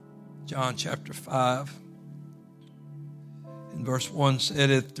John chapter 5. In verse 1 said,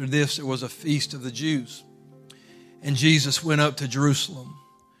 after this there was a feast of the Jews, and Jesus went up to Jerusalem.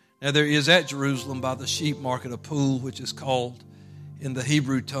 Now there is at Jerusalem by the sheep market a pool, which is called in the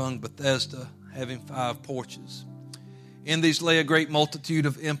Hebrew tongue Bethesda, having 5 porches. In these lay a great multitude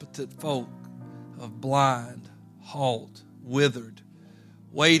of impotent folk, of blind, halt, withered,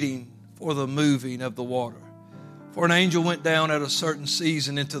 waiting for the moving of the water. For an angel went down at a certain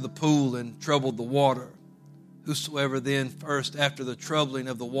season into the pool and troubled the water. Whosoever then first after the troubling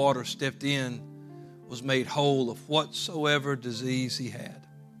of the water stepped in was made whole of whatsoever disease he had.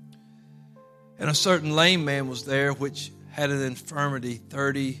 And a certain lame man was there which had an infirmity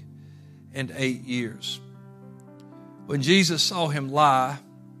 38 years. When Jesus saw him lie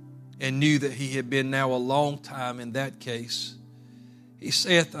and knew that he had been now a long time in that case, he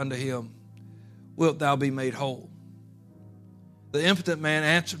saith unto him, Wilt thou be made whole? The impotent man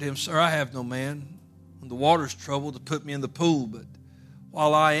answered him, Sir, I have no man when the water's troubled to put me in the pool, but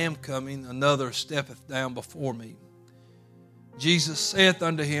while I am coming, another steppeth down before me. Jesus saith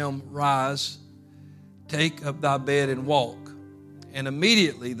unto him, Rise, take up thy bed and walk. And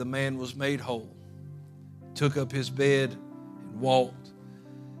immediately the man was made whole, took up his bed and walked,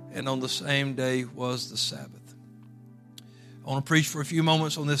 and on the same day was the Sabbath. I want to preach for a few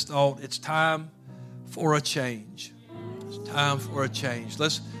moments on this thought. It's time for a change. It's time for a change.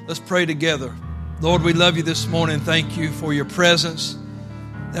 Let's pray together. Lord, we love you this morning. Thank you for your presence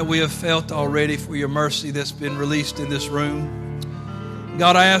that we have felt already, for your mercy that's been released in this room.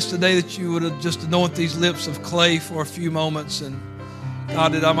 God, I ask today that you would just anoint these lips of clay for a few moments, and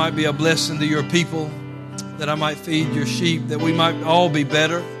God, that I might be a blessing to your people, that I might feed your sheep, that we might all be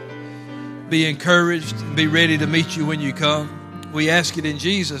better, be encouraged, and be ready to meet you when you come. We ask it in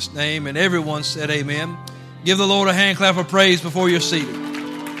Jesus' name, and everyone said amen. Give the Lord a hand clap of praise before you're seated.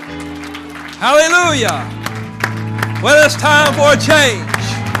 Hallelujah. Well, it's time for a change.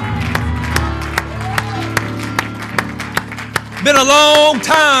 Been a long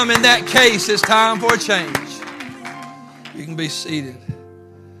time in that case. It's time for a change. You can be seated.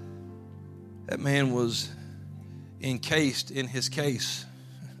 That man was encased in his case.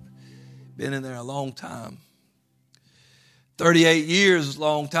 Been in there a long time. 38 years is a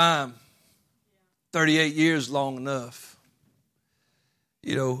long time. 38 years long enough.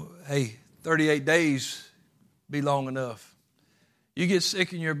 You know, hey, 38 days be long enough. You get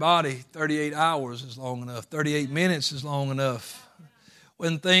sick in your body, 38 hours is long enough. 38 minutes is long enough.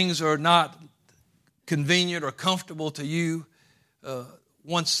 When things are not convenient or comfortable to you,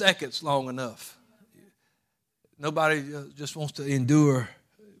 1 second's long enough. Nobody just wants to endure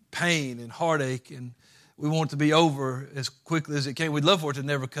pain and heartache, and we want it to be over as quickly as it can. We'd love for it to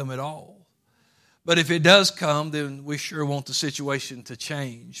never come at all. But if it does come, then we sure want the situation to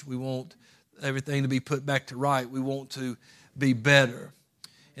change. We want everything to be put back to right. We want to be better.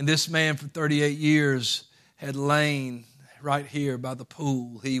 And this man for 38 years had lain right here by the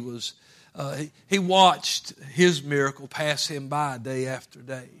pool. He watched his miracle pass him by day after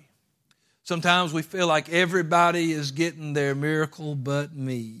day. Sometimes we feel like everybody is getting their miracle but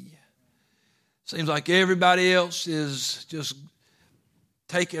me. Seems like everybody else is just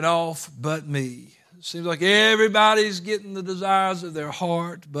taking off but me. Seems like everybody's getting the desires of their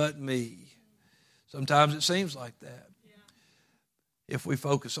heart but me. Sometimes it seems like that. If we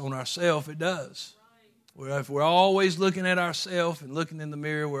focus on ourselves, it does. If we're always looking at ourselves and looking in the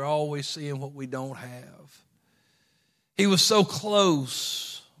mirror, we're always seeing what we don't have. He was so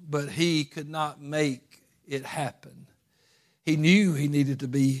close, but he could not make it happen. He knew he needed to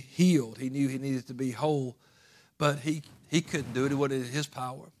be healed. He knew he needed to be whole, but he couldn't do it. It wasn't his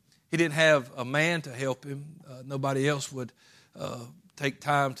power. He didn't have a man to help him. Nobody else would take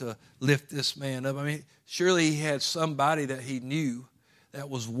time to lift this man up. I mean, surely he had somebody that he knew that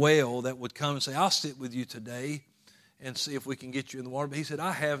was well that would come and say, I'll sit with you today and see if we can get you in the water. But he said,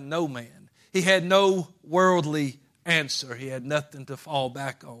 I have no man. He had no worldly answer. He had nothing to fall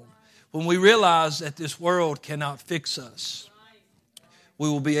back on. When we realize that this world cannot fix us, we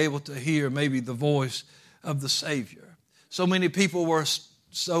will be able to hear maybe the voice of the Savior. So many people were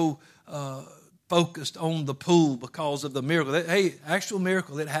so focused on the pool because of the miracle. Hey, actual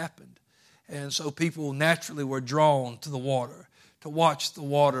miracle, it happened. And so people naturally were drawn to the water, to watch the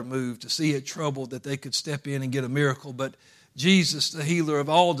water move, to see it troubled, that they could step in and get a miracle. But Jesus, the healer of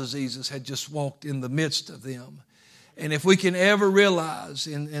all diseases, had just walked in the midst of them. And if we can ever realize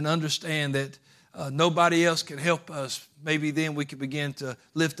and understand that nobody else can help us, maybe then we can begin to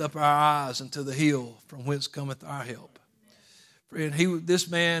lift up our eyes unto the hill from whence cometh our help. Friend, this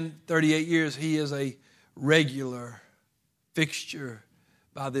man, 38 years, he is a regular fixture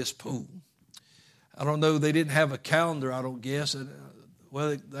by this pool. I don't know, they didn't have a calendar, I don't guess.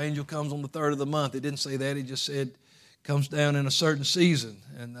 Well, the angel comes on the 3rd of the month. It didn't say that. He just said comes down in a certain season.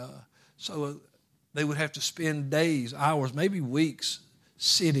 And so they would have to spend days, hours, maybe weeks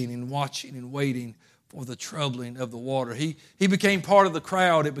sitting and watching and waiting for the troubling of the water. He became part of the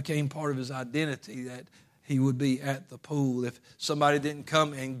crowd. It became part of his identity that he would be at the pool. If somebody didn't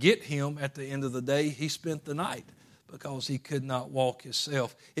come and get him at the end of the day, he spent the night because he could not walk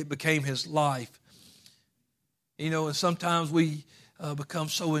himself. It became his life. And sometimes we become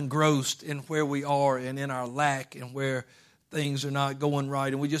so engrossed in where we are and in our lack and where things are not going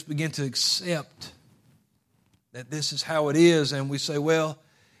right, and we just begin to accept that this is how it is, and we say, well,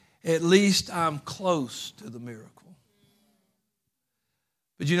 at least I'm close to the miracle.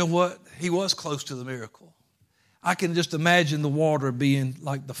 But you know what? He was close to the miracle. I can just imagine the water being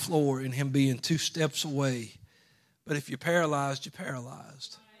like the floor and him being 2 steps away. But if you're paralyzed, you're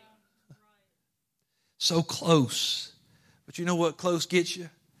paralyzed. So close. But you know what close gets you?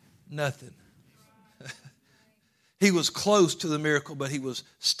 Nothing. He was close to the miracle, but he was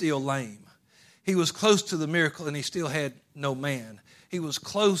still lame. He was close to the miracle, and he still had no man. He was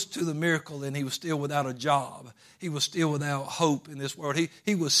close to the miracle, and he was still without a job. He was still without hope in this world.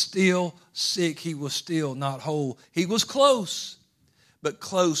 He was still sick. He was still not whole. He was close, but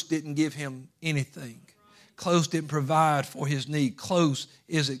close didn't give him anything. Close didn't provide for his need. Close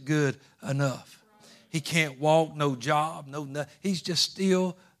isn't good enough. He can't walk, no job, no nothing. He's just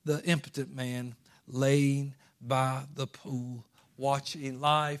still the impotent man laying by the pool, watching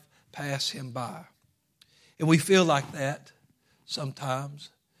life pass him by. And we feel like that sometimes.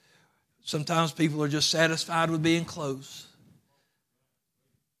 Sometimes people are just satisfied with being close.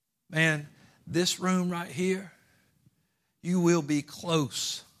 Man, this room right here, you will be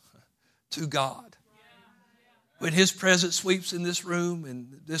close to God. When his presence sweeps in this room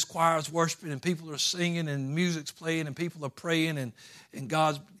and this choir is worshiping and people are singing and music's playing and people are praying and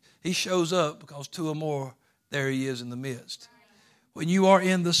he shows up because 2 or more, there he is in the midst. When you are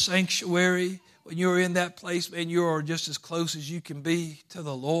in the sanctuary, when you're in that place, man, you are just as close as you can be to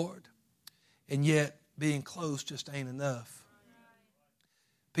the Lord. And yet, being close just ain't enough.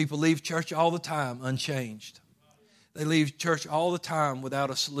 People leave church all the time unchanged. They leave church all the time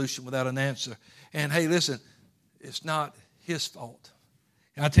without a solution, without an answer. And hey, listen, it's not his fault.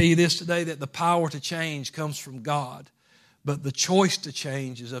 And I tell you this today, that the power to change comes from God, but the choice to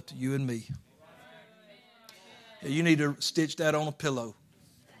change is up to you and me. You need to stitch that on a pillow.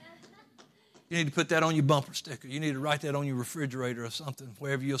 You need to put that on your bumper sticker. You need to write that on your refrigerator or something,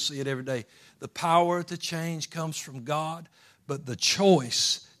 wherever you'll see it every day. The power to change comes from God, but the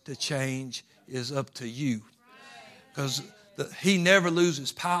choice to change is up to you. Because he never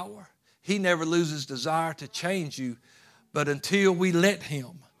loses power. He never loses desire to change you. But until we let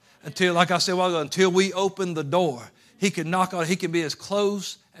him, like I said a while ago, until we open the door, he can knock on, he can be as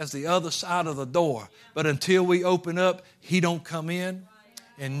close as the other side of the door. But until we open up, he don't come in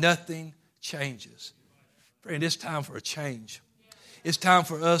and nothing changes. Friend, it's time for a change. It's time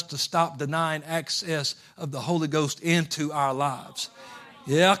for us to stop denying access of the Holy Ghost into our lives.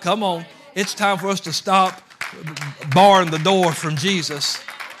 Yeah, come on. It's time for us to stop barring the door from Jesus.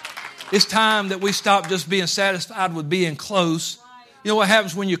 It's time that we stop just being satisfied with being close. You know what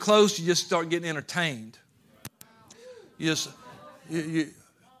happens when you're close? You just start getting entertained. You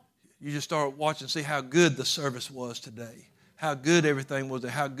just start watching, see how good the service was today, how good everything was,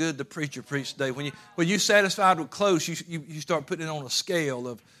 how good the preacher preached today. When you're satisfied with close, you start putting it on a scale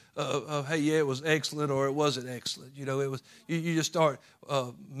of hey, yeah, it was excellent or it wasn't excellent. You know, it was. You just start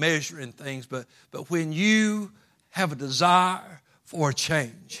measuring things. But when you have a desire for a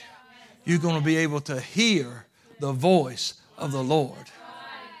change, you're going to be able to hear the voice of the Lord.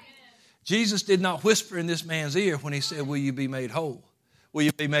 Jesus did not whisper in this man's ear when he said, will you be made whole? Will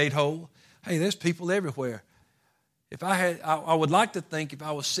you be made whole? Hey, there's people everywhere. I would like to think if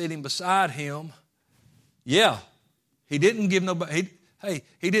I was sitting beside him, yeah, he didn't give nobody,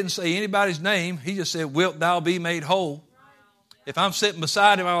 he didn't say anybody's name. He just said, wilt thou be made whole? If I'm sitting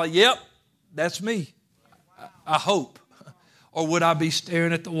beside him, I'm like, yep, that's me. I hope. Or would I be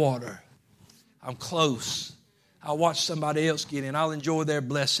staring at the water? I'm close. I'll watch somebody else get in. I'll enjoy their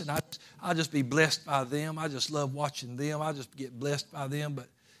blessing. I'll just be blessed by them. I just love watching them. I just get blessed by them. But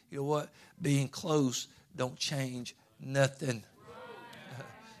you know what? Being close don't change nothing.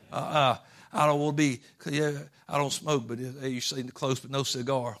 I don't want to be, I don't smoke, but you say close, but no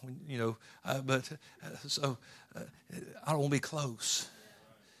cigar. You know, I don't want to be close.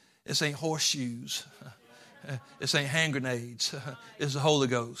 This ain't horseshoes. This ain't hand grenades. This is the Holy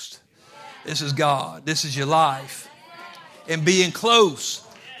Ghost. This is God. This is your life. and being close.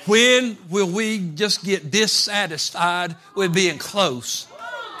 When will we just get dissatisfied with being close?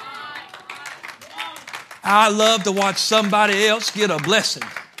 I love to watch somebody else get a blessing.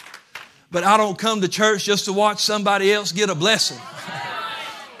 But I don't come to church just to watch somebody else get a blessing.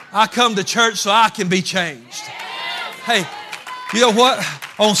 I come to church so I can be changed. Hey, you know what?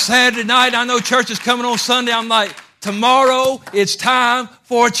 On Saturday night, I know church is coming on Sunday. I'm like, tomorrow it's time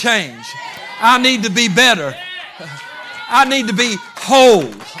for a change. I need to be better. I need to be whole.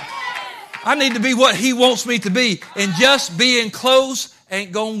 I need to be what He wants me to be. And just being close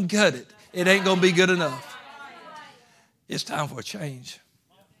ain't going to cut it. It ain't going to be good enough. It's time for a change.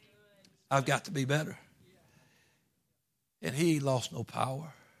 I've got to be better. And he lost no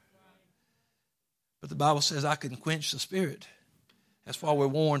power. But the Bible says I can quench the spirit. That's why we're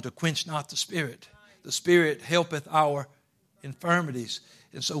warned to quench not the spirit. The spirit helpeth our infirmities.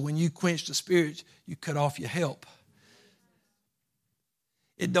 And so when you quench the spirit, you cut off your help.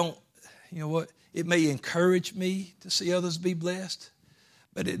 It don't, you know what? It may encourage me to see others be blessed,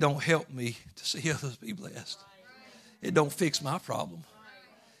 but it don't help me to see others be blessed. It don't fix my problem.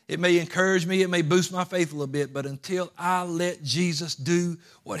 It may encourage me, it may boost my faith a little bit, but until I let Jesus do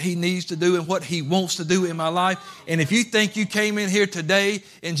what He needs to do and what He wants to do in my life, and if you think you came in here today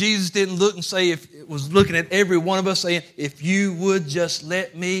and Jesus didn't look and say, if it was looking at every one of us saying, if you would just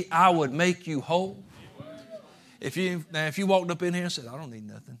let me, I would make you whole. If you walked up in here and said, I don't need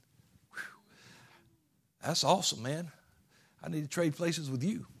nothing. Whew, that's awesome, man. I need to trade places with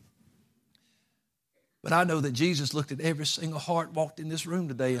you. But I know that Jesus looked at every single heart walked in this room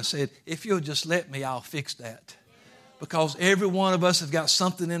today and said, if you'll just let me, I'll fix that. Because every one of us has got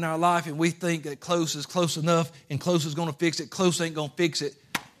something in our life and we think that close is close enough and close is going to fix it. Close ain't going to fix it.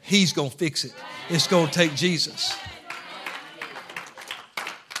 He's going to fix it. It's going to take Jesus.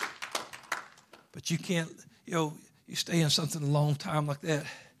 But you can't, you stay in something a long time like that.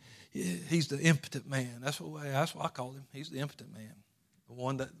 He's the impotent man. That's what I call him. He's the impotent man. The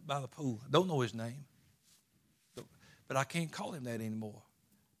one that by the pool. I don't know his name. But I can't call him that anymore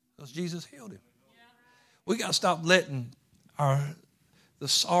because Jesus healed him. We got to stop letting the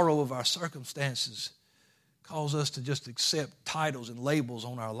sorrow of our circumstances cause us to just accept titles and labels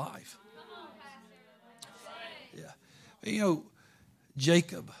on our life. Yeah.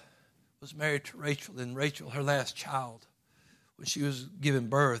 Jacob was married to Rachel, and Rachel, her last child, when she was giving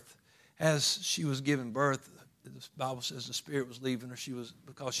birth, as she was giving birth, the Bible says the spirit was leaving her.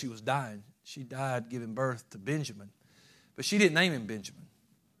 Because she was dying. She died giving birth to Benjamin. But she didn't name him Benjamin.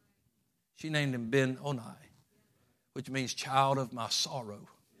 She named him Ben-Oni, which means child of my sorrow.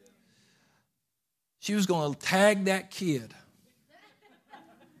 She was going to tag that kid.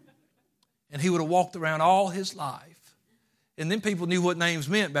 And he would have walked around all his life. And then people knew what names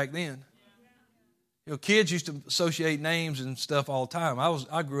meant back then. Kids used to associate names and stuff all the time.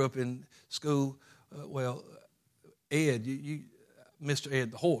 I grew up in school, Ed, Mr.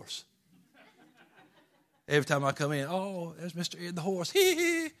 Ed the horse. Every time I come in, oh, there's Mr. Ed the horse.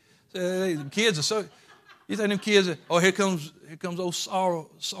 Hee. So, kids are so. You think them kids are, here comes old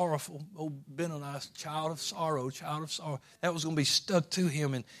sorrowful, old Benoni, child of sorrow. That was going to be stuck to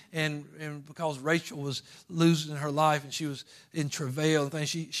him, and because Rachel was losing her life and she was in travail and things,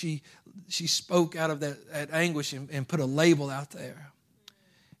 she spoke out of that anguish and put a label out there.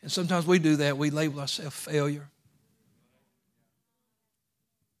 And sometimes we do that. We label ourselves failure.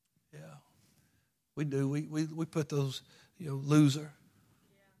 We do. We put those, loser,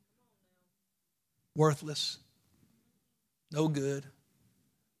 worthless, no good,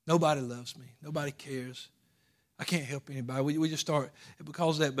 nobody loves me, nobody cares, I can't help anybody. We just start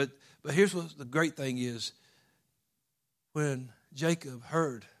because of that. But here's what the great thing is. When Jacob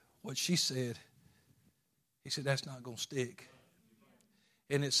heard what she said, he said, that's not going to stick.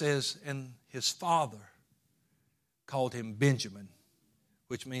 And it says, and his father called him Benjamin,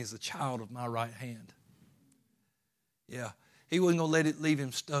 which means the child of my right hand. Yeah, he wasn't going to leave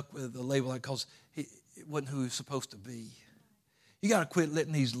him stuck with the label because it wasn't who he was supposed to be. You got to quit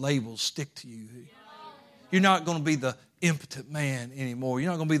letting these labels stick to you. You're not going to be the impotent man anymore.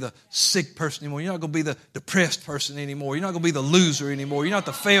 You're not going to be the sick person anymore. You're not going to be the depressed person anymore. You're not going to be the loser anymore. You're not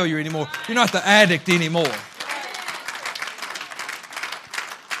the failure anymore. You're not the addict anymore.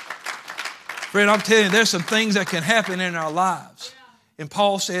 Friend, I'm telling you, there's some things that can happen in our lives. And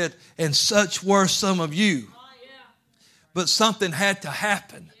Paul said, and such were some of you. But something had to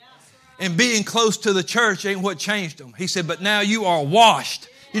happen. And being close to the church ain't what changed them. He said, but now you are washed.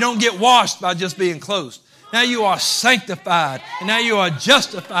 You don't get washed by just being close. Now you are sanctified. And now you are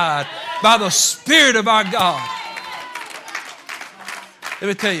justified by the Spirit of our God. Let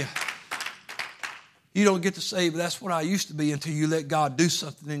me tell you, You don't get to say, but that's what I used to be, until you let God do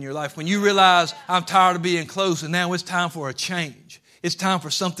something in your life. When you realize, I'm tired of being close and now it's time for a change. It's time for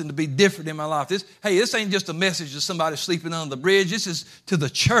something to be different in my life. This ain't just a message to somebody sleeping on the bridge. This is to the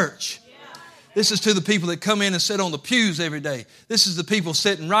church. This is to the people that come in and sit on the pews every day. This is the people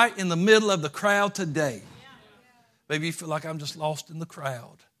sitting right in the middle of the crowd today. Maybe you feel like I'm just lost in the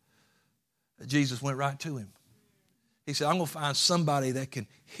crowd. Jesus went right to him. He said, I'm going to find somebody that can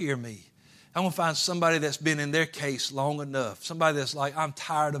hear me. I'm going to find somebody that's been in their case long enough. Somebody that's like, I'm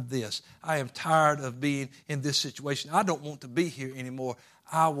tired of this. I am tired of being in this situation. I don't want to be here anymore.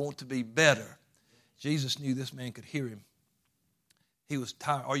 I want to be better. Jesus knew this man could hear him. He was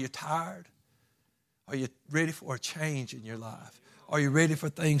tired. Are you tired? Are you ready for a change in your life? Are you ready for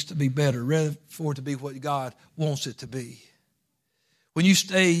things to be better? Ready for it to be what God wants it to be? When you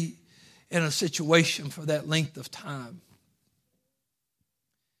stay in a situation for that length of time,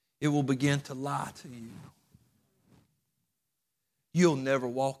 it will begin to lie to you. You'll never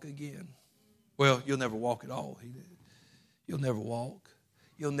walk again. Well, you'll never walk at all. You'll never walk.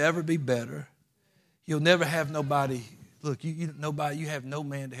 You'll never be better. You'll never have nobody. Look, nobody. You have no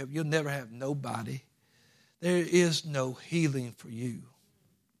man to help. You'll never have nobody. There is no healing for you.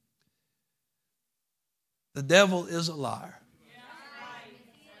 The devil is a liar.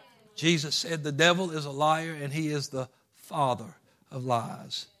 Jesus said the devil is a liar and he is the father of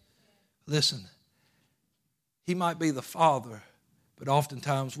lies. Listen, he might be the father, but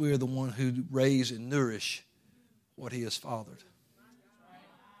oftentimes we are the one who raise and nourish what he has fathered.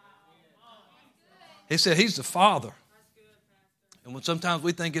 He said he's the father. And when sometimes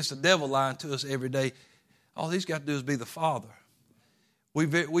we think it's the devil lying to us every day, all he's got to do is be the father. We're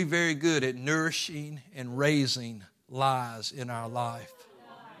very good at nourishing and raising lies in our life.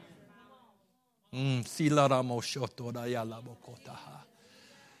 You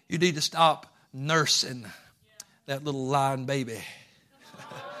need to stop nursing that little lying baby.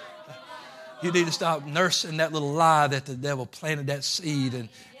 You need to stop nursing that little lie that the devil planted that seed.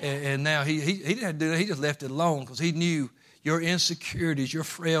 And now he didn't have to do that. He just left it alone because he knew your insecurities, your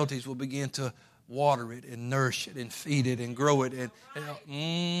frailties will begin to water it and nourish it and feed it and grow it. You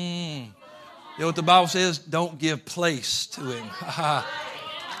know what the Bible says? Don't give place to him.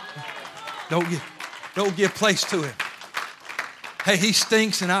 Don't give place to him. Hey, he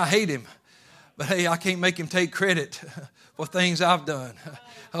stinks and I hate him. But hey, I can't make him take credit for things I've done.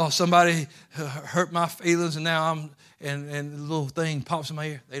 Oh, somebody hurt my feelings and now and the little thing pops in my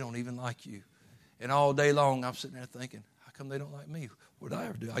ear. They don't even like you. And all day long I'm sitting there thinking, how come they don't like me? What did I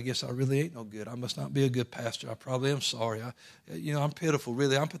ever do? I guess I really ain't no good. I must not be a good pastor. I probably am sorry. I'm pitiful,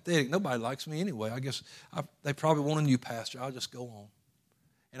 really. I'm pathetic. Nobody likes me anyway. I guess they probably want a new pastor. I'll just go on.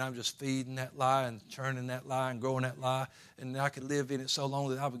 And I'm just feeding that lie and churning that lie and growing that lie. And I could live in it so long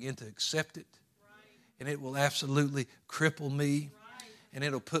that I'll begin to accept it. And it will absolutely cripple me. And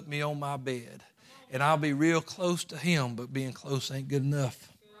it'll put me on my bed. And I'll be real close to him, but being close ain't good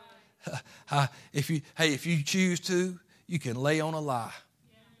enough. If you choose to, you can lay on a lie.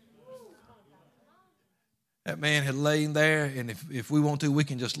 That man had lain there, and if we want to, we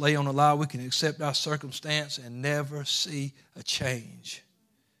can just lay on a lie. We can accept our circumstance and never see a change.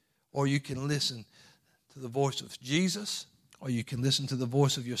 Or you can listen to the voice of Jesus, or you can listen to the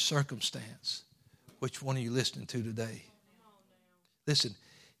voice of your circumstance. Which one are you listening to today? Listen,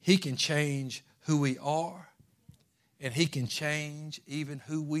 he can change who we are, and he can change even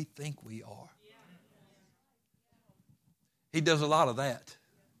who we think we are. He does a lot of that.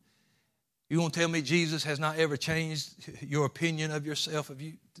 You won't tell me Jesus has not ever changed your opinion of yourself?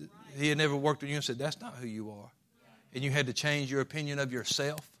 He had never worked on you and said, that's not who you are. And you had to change your opinion of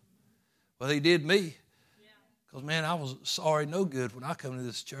yourself? Well, he did me. Because, man, I was sorry, no good when I come to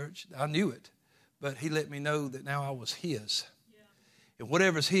this church. I knew it. But he let me know that now I was his. And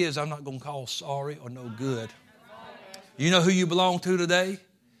whatever's his, I'm not going to call sorry or no good. You know who you belong to today?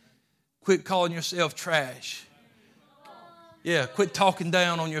 Quit calling yourself trash. Yeah, quit talking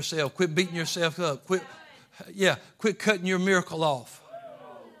down on yourself. Quit beating yourself up. Quit cutting your miracle off.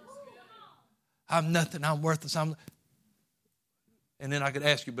 I'm nothing. I'm worthless. And then I could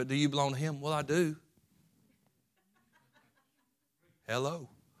ask you, but do you belong to him? Well, I do. Hello.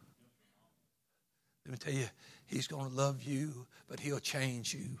 Let me tell you, he's going to love you, but he'll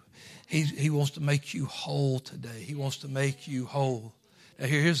change you. He wants to make you whole today. He wants to make you whole. Now,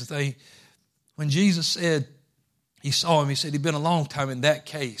 here's the thing. When Jesus said, he saw him, he said he'd been a long time in that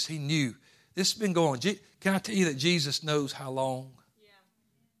case. He knew. This has been going. Can I tell you that Jesus knows how long? Yeah.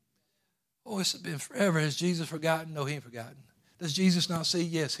 Oh, it's been forever. Has Jesus forgotten? No, he ain't forgotten. Does Jesus not see?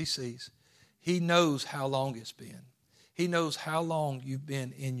 Yes, he sees. He knows how long it's been. He knows how long you've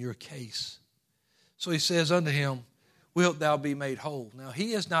been in your case. So he says unto him, wilt thou be made whole? Now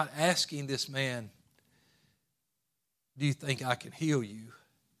he is not asking this man, do you think I can heal you?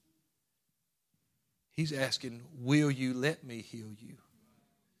 He's asking, will you let me heal you?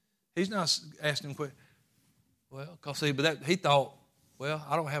 He's not asking him, well, because he thought, well,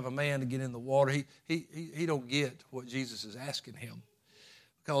 I don't have a man to get in the water. He don't get what Jesus is asking him.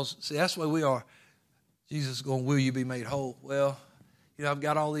 Because, see, that's the way we are. Jesus is going, will you be made whole? Well, I've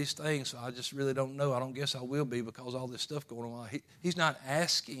got all these things, so I just really don't know. I don't guess I will be because all this stuff going on. He's not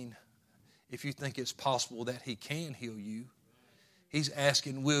asking if you think it's possible that he can heal you. He's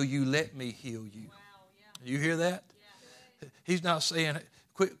asking, will you let me heal you? You hear that? He's not saying,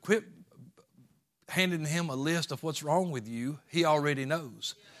 quit handing him a list of what's wrong with you. He already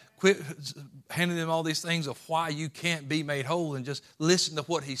knows. Quit handing him all these things of why you can't be made whole and just listen to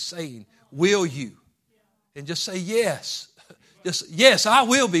what he's saying. Will you? And just say yes. Yes, I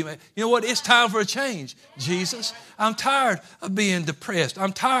will be made. You know what? It's time for a change. Jesus, I'm tired of being depressed.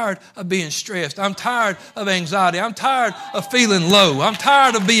 I'm tired of being stressed. I'm tired of anxiety. I'm tired of feeling low. I'm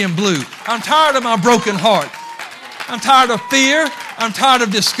tired of being blue. I'm tired of my broken heart. I'm tired of fear. I'm tired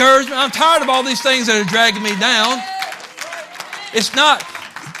of discouragement. I'm tired of all these things that are dragging me down. It's not,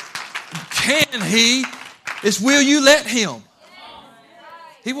 can he? It's will you let him?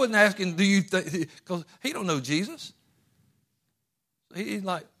 He wasn't asking, do you think, because he don't know Jesus. He's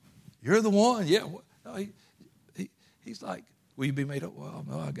like, you're the one. Yeah. No, he's like, will you be made up? Well,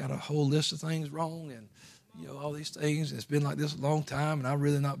 no, I got a whole list of things wrong and, all these things. It's been like this a long time and I'm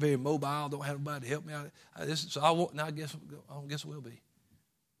really not very mobile. Don't have anybody to help me out. So I won't, now I guess it will be.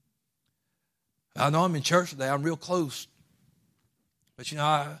 I know I'm in church today. I'm real close. But,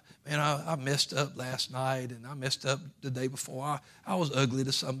 I messed up last night and I messed up the day before. I was ugly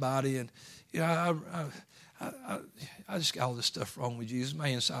to somebody and, I just got all this stuff wrong with Jesus. My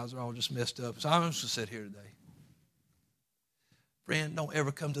insides are all just messed up. So I'm just going to sit here today. Friend, don't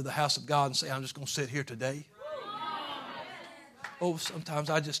ever come to the house of God and say, I'm just going to sit here today. Oh, sometimes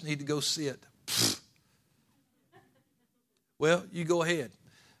I just need to go sit. Well, you go ahead.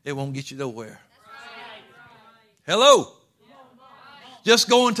 It won't get you nowhere. Hello? Just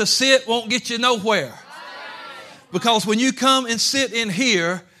going to sit won't get you nowhere. Because when you come and sit in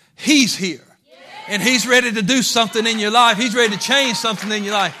here, He's here. And He's ready to do something in your life. He's ready to change something in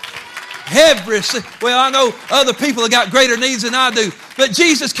your life. Well, I know other people have got greater needs than I do. But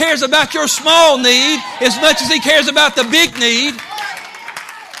Jesus cares about your small need as much as He cares about the big need.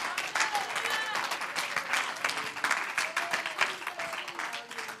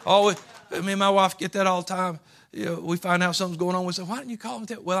 Oh, me and my wife get that all the time. We find out something's going on. We say, why didn't you call me?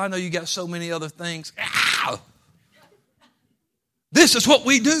 Well, I know you got so many other things. Ow! This is what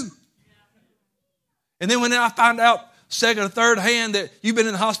we do. And then when I find out second or third hand that you've been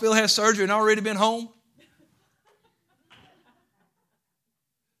in the hospital, had surgery, and already been home.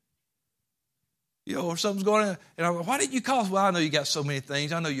 Or something's going on. And I'm like, why didn't you call us? Well, I know you got so many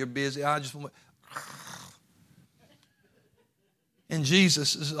things. I know you're busy. I just want. And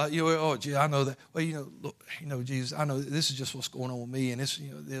Jesus is like, oh, gee, I know that. Well, look, Jesus, I know this is just what's going on with me, and this,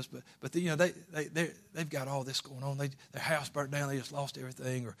 this, but they've got all this going on. Their house burnt down. They just lost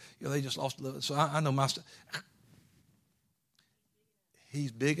everything, or they just lost a little. So I know my stuff.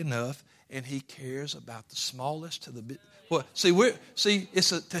 He's big enough, and He cares about the smallest to the big. Well,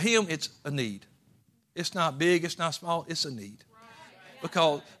 to Him, it's a need. It's not big. It's not small. It's a need.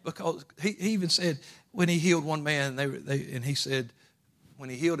 Because he even said when He healed one man, and He said. When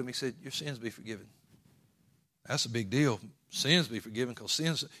He healed him, He said, your sins be forgiven. That's a big deal. Sins be forgiven because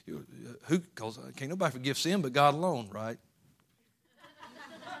sins, because can't nobody forgive sin but God alone, right?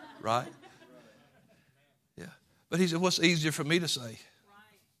 Right? Yeah. But He said, what's easier for me to say?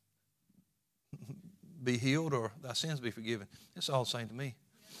 Be healed or thy sins be forgiven. It's all the same to me.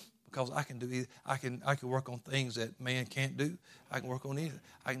 Because I can do either. I can work on things that man can't do. I can work on either.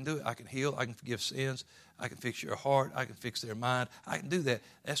 I can do it. I can heal. I can forgive sins. I can fix your heart. I can fix their mind. I can do that.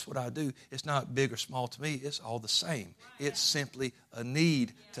 That's what I do. It's not big or small to me. It's all the same. It's simply a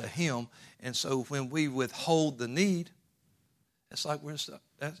need to Him. And so when we withhold the need, it's like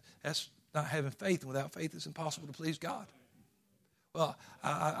that's not having faith. And without faith, it's impossible to please God. Well,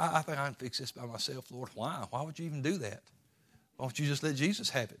 I think I can fix this by myself, Lord. Why? Why would you even do that? Why don't you just let Jesus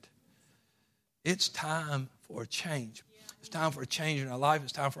have it? It's time for a change. It's time for a change in our life.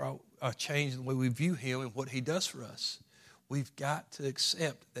 It's time for a change in the way we view Him and what He does for us. We've got to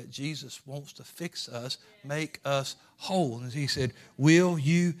accept that Jesus wants to fix us, make us whole. And He said, will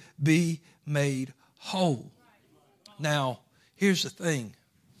you be made whole? Now, here's the thing.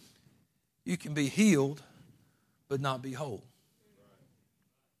 You can be healed, but not be whole.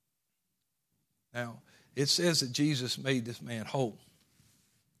 Now, it says that Jesus made this man whole.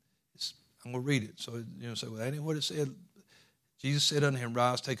 I'm going to read it. So, say, well, that ain't what it said. Jesus said unto him,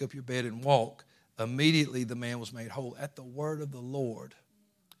 rise, take up your bed and walk. Immediately the man was made whole. At the word of the Lord,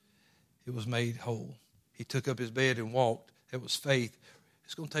 he was made whole. He took up his bed and walked. It was faith.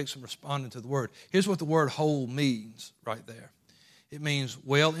 It's going to take some responding to the word. Here's what the word whole means right there. It means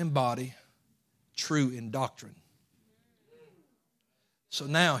well in body, true in doctrine. So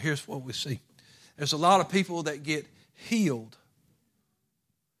now here's what we see. There's a lot of people that get healed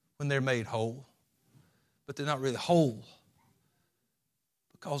when they're made whole, but they're not really whole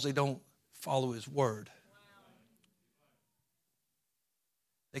because they don't follow his word.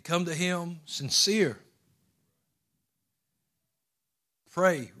 They come to him sincere.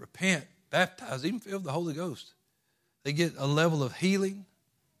 Pray, repent, baptize, even filled with the Holy Ghost. They get a level of healing,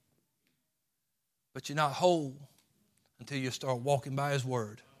 but you're not whole until you start walking by his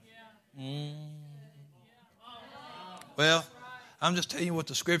word. Well, I'm just telling you what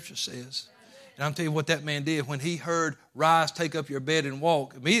the scripture says. And I'm telling you what that man did. When he heard, rise, take up your bed and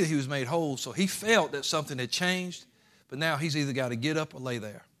walk, immediately he was made whole. So he felt that something had changed, but now he's either got to get up or lay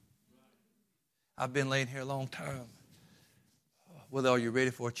there. I've been laying here a long time. Well, are you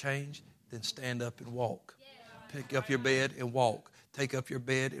ready for a change? Then stand up and walk. Pick up your bed and walk. Take up your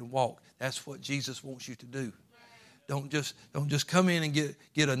bed and walk. That's what Jesus wants you to do. Don't just come in and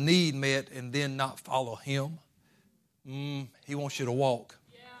get a need met and then not follow him. He wants you to walk.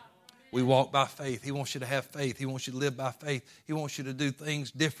 We walk by faith. He wants you to have faith. He wants you to live by faith. He wants you to do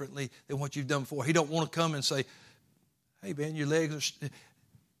things differently than what you've done before. He don't want to come and say, hey, man, your legs are...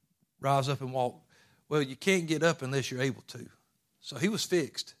 Rise up and walk. Well, you can't get up unless you're able to. So he was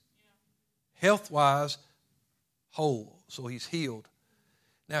fixed. Health-wise, whole. So he's healed.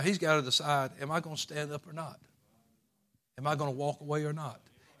 Now he's got to decide, am I going to stand up or not? Am I going to walk away or not?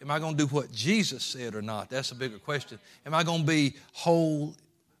 Am I going to do what Jesus said or not? That's a bigger question. Am I going to be whole,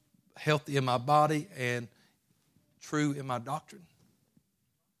 healthy in my body, and true in my doctrine?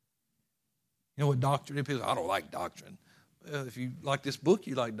 You know what doctrine is? People say, I don't like doctrine. Well, if you like this book,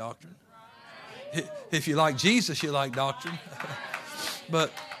 you like doctrine. If you like Jesus, you like doctrine.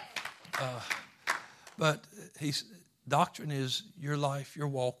 But doctrine is your life, your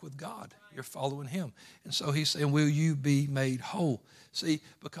walk with God. You're following him. And so he's saying, will you be made whole? See,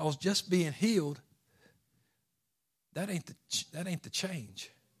 because just being healed, that ain't the change.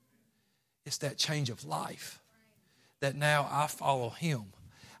 It's that change of life. That now I follow him.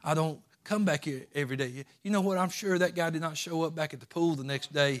 I don't come back here every day. You know what? I'm sure that guy did not show up back at the pool the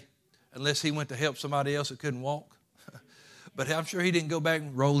next day unless he went to help somebody else that couldn't walk. But I'm sure he didn't go back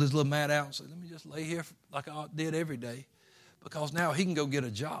and roll his little mat out and say, let me just lay here like I did every day. Because now he can go get a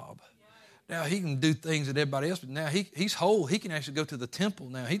job. Now he can do things that everybody else, but now he's whole. He can actually go to the temple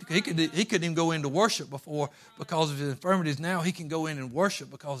now. He couldn't even go into worship before because of his infirmities. Now he can go in and worship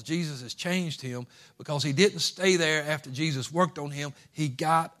because Jesus has changed him. Because he didn't stay there after Jesus worked on him. He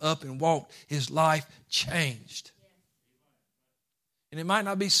got up and walked. His life changed. And it might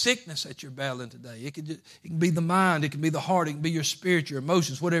not be sickness that you're battling today. It can be the mind. It can be the heart. It can be your spirit, your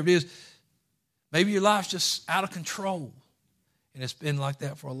emotions, whatever it is. Maybe your life's just out of control. And it's been like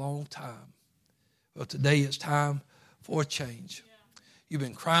that for a long time. Well, today it's time for a change. You've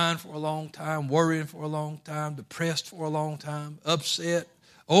been crying for a long time, worrying for a long time, depressed for a long time, upset,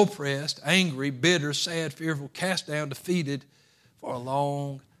 oppressed, angry, bitter, sad, fearful, cast down, defeated for a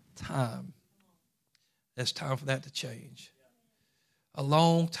long time. It's time for that to change. A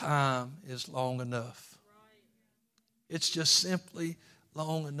long time is long enough. It's just simply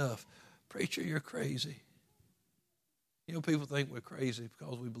long enough. Preacher, you're crazy. You know, people think we're crazy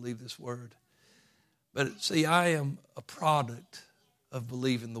because we believe this word. But see, I am a product of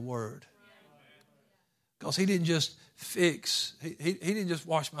believing the word. Because he didn't just he didn't just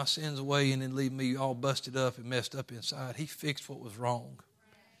wash my sins away and then leave me all busted up and messed up inside. He fixed what was wrong.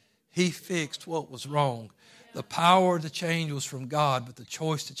 He fixed what was wrong. The power to change was from God, but the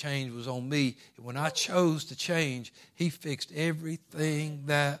choice to change was on me. And when I chose to change, he fixed everything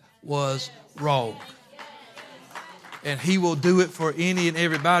that was wrong. And he will do it for any and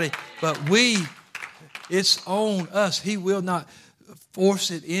everybody. But it's on us. He will not force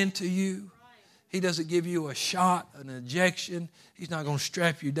it into you. He doesn't give you a shot, an injection. He's not going to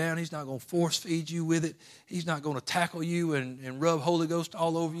strap you down. He's not going to force feed you with it. He's not going to tackle you and rub Holy Ghost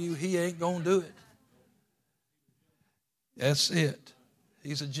all over you. He ain't going to do it. That's it.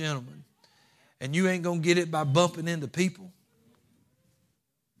 He's a gentleman. And you ain't going to get it by bumping into people.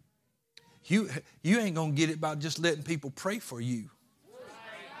 You ain't going to get it by just letting people pray for you.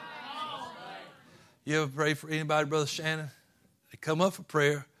 You ever pray for anybody, Brother Shannon? They come up for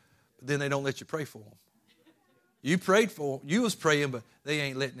prayer, then they don't let you pray for them. You prayed for them. You was praying, but they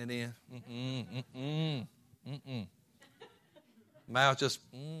ain't letting it in. Mouth just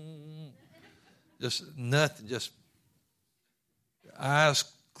nothing, just eyes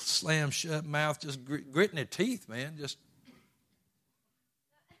slammed shut, mouth just gritting their teeth, man. Just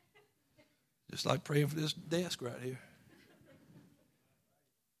like praying for this desk right here.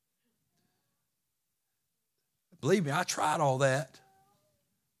 Believe me, I tried all that.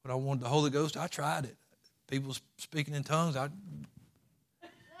 When I wanted the Holy Ghost, I tried it. People speaking in tongues, I'm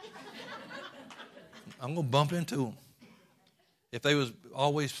going to bump into them. If they was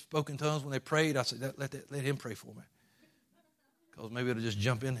always spoken tongues when they prayed, I said, let him pray for me. Because maybe it'll just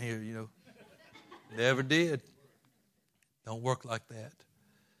jump in here, you know. Never did. Don't work like that.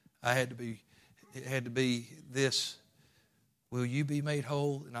 It had to be this, will you be made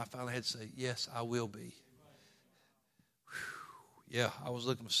whole? And I finally had to say, yes, I will be. Whew. Yeah, I was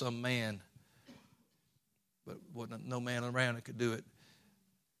looking for some man, but wasn't no man around that could do it.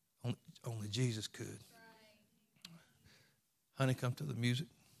 Only Jesus could. Honey, come to the music.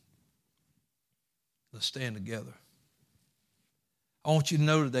 Let's stand together. I want you to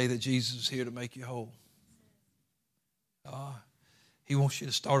know today that Jesus is here to make you whole. He wants you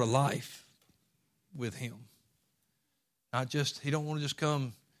to start a life with him. He don't want to just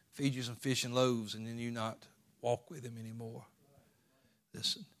come feed you some fish and loaves and then you not walk with him anymore.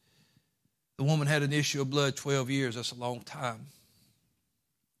 Listen, the woman had an issue of blood 12 years. That's a long time.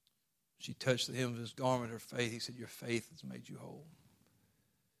 She touched the hem of his garment, her faith. He said, your faith has made you whole.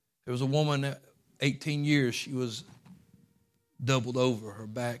 There was a woman that 18 years, she was doubled over, her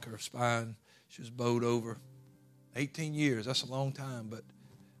back, her spine. She was bowed over. 18 years, that's a long time, but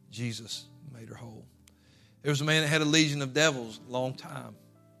Jesus made her whole. There was a man that had a legion of devils, a long time.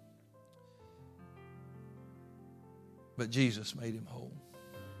 But Jesus made him whole.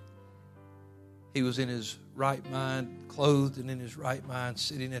 He was in his right mind, clothed and in his right mind,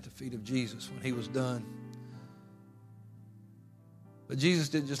 sitting at the feet of Jesus when he was done. But Jesus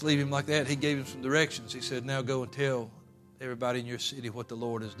didn't just leave him like that. He gave him some directions. He said, now go and tell everybody in your city what the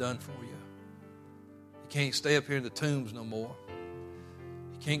Lord has done for you. You can't stay up here in the tombs no more.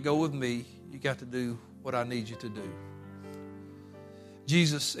 You can't go with me. You got to do what I need you to do.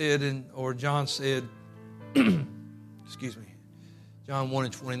 Jesus said, or John said, excuse me, John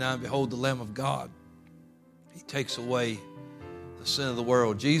 1:29, behold the Lamb of God. He takes away the sin of the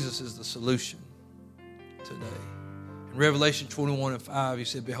world. Jesus is the solution today. In Revelation 21:5, he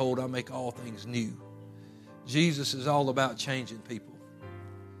said, behold, I make all things new. Jesus is all about changing people.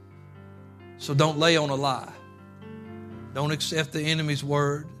 So don't lay on a lie. Don't accept the enemy's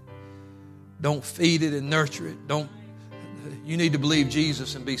word. Don't feed it and nurture it. You need to believe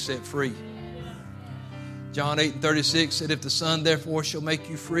Jesus and be set free. John 8:36 said, if the Son therefore shall make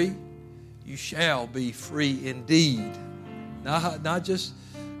you free, you shall be free indeed. Not just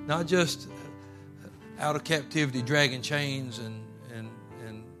out of captivity, dragging chains and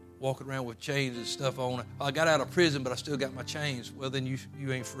walking around with chains and stuff on. I got out of prison, but I still got my chains. Well, then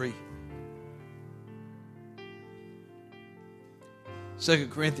you ain't free. 2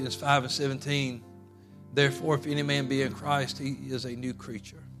 Corinthians 5:17, therefore, if any man be in Christ, he is a new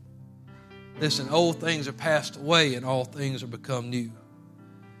creature. Listen, old things are passed away and all things are become new.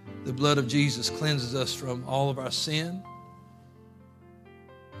 The blood of Jesus cleanses us from all of our sin.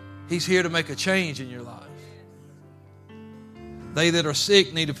 He's here to make a change in your life. They that are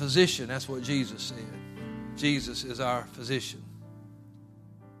sick need a physician. That's what Jesus said. Jesus is our physician.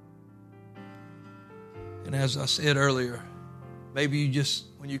 And as I said earlier, maybe you just,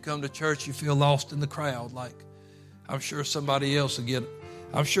 when you come to church, you feel lost in the crowd. Like, I'm sure somebody else will get it.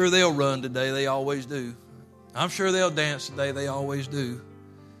 I'm sure they'll run today. They always do. I'm sure they'll dance today. They always do.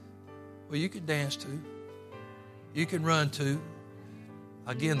 Well, you can dance too. You can run too.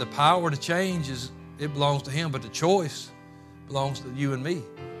 Again, the power to change it belongs to him, but the choice belongs to you and me.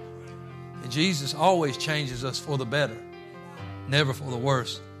 And Jesus always changes us for the better, never for the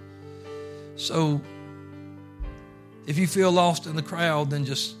worse. So if you feel lost in the crowd, then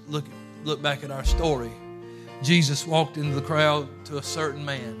just look back at our story. Jesus walked into the crowd to a certain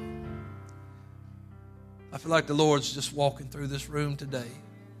man. I feel like the Lord's just walking through this room today.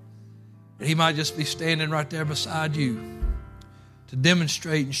 And he might just be standing right there beside you to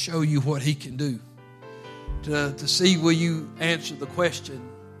demonstrate and show you what he can do. To see, will you answer the question,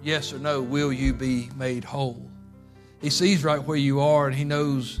 yes or no, will you be made whole? He sees right where you are, and he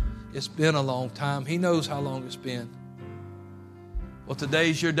knows it's been a long time. He knows how long it's been. Well,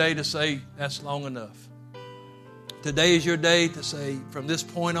 today's your day to say, that's long enough. Today is your day to say, from this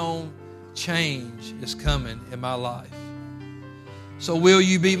point on, change is coming in my life. So will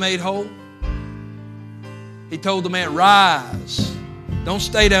you be made whole? He told the man, rise. Don't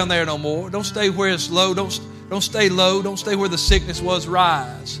stay down there no more. Don't stay where it's low. Don't stay low. Don't stay where the sickness was.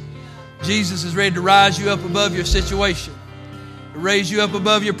 Rise. Jesus is ready to rise you up above your situation, to raise you up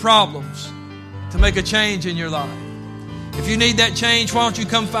above your problems, to make a change in your life. If you need that change, why don't you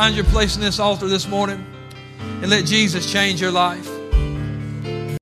come find your place in this altar this morning and let Jesus change your life?